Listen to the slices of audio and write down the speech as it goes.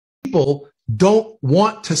people don't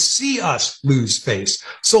want to see us lose face.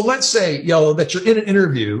 So let's say, that you're in an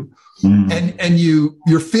interview and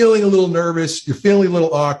you're feeling a little nervous, you're feeling a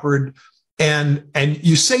little awkward, and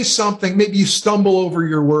you say something, maybe you stumble over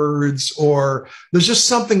your words, or there's just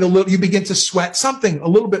something you begin to sweat, something a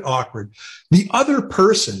little bit awkward. The other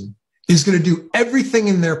person is going to do everything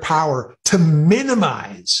in their power to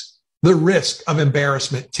minimize the risk of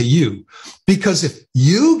embarrassment to you. Because if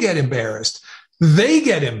you get embarrassed, they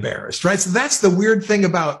get embarrassed, right? So that's the weird thing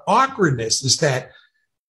about awkwardness, is that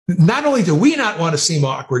not only do we not want to seem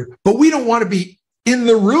awkward, but we don't want to be in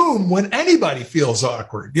the room when anybody feels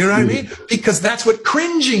awkward. You know what I mean? Because that's what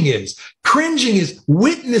cringing is. Cringing is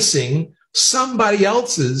witnessing somebody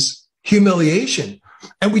else's humiliation.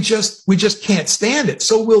 And we just can't stand it.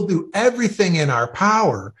 So we'll do everything in our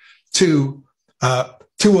power to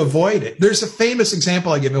avoid it. There's a famous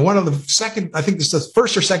example I give in one of the I think this is the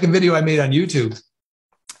first or second video I made on YouTube.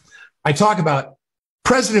 I talk about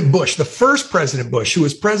President Bush, the first President Bush, who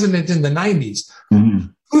was president in the 90s,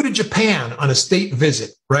 flew to Japan on a state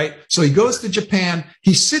visit, right? So he goes to Japan,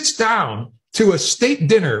 he sits down to a state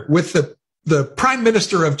dinner with the prime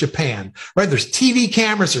minister of Japan, right? There's TV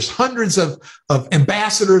cameras, there's hundreds of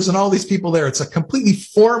ambassadors and all these people there. It's a completely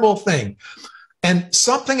formal thing. And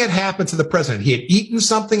something had happened to the president. He had eaten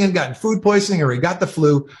something and gotten food poisoning, or he got the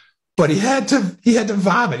flu, but he had to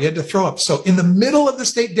vomit. He had to throw up. So in the middle of the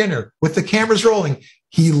state dinner with the cameras rolling,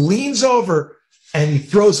 he leans over and he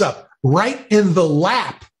throws up right in the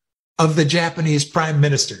lap of the Japanese prime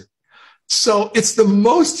minister. So it's the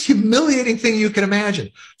most humiliating thing you can imagine.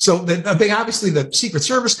 So obviously the Secret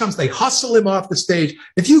Service comes, they hustle him off the stage.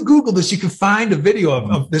 If you Google this, you can find a video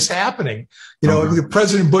of this happening.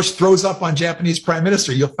 President Bush throws up on Japanese prime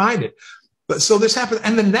minister. You'll find it. But so this happened.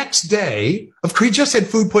 And the next day, he just had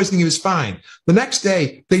food poisoning. He was fine. The next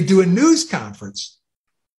day, they do a news conference.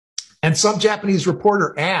 And some Japanese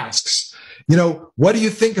reporter asks, what do you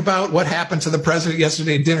think about what happened to the president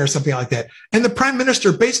yesterday at dinner or something like that? And the prime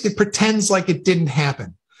minister basically pretends like it didn't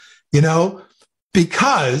happen,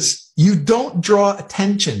 because you don't draw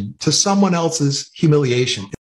attention to someone else's humiliation.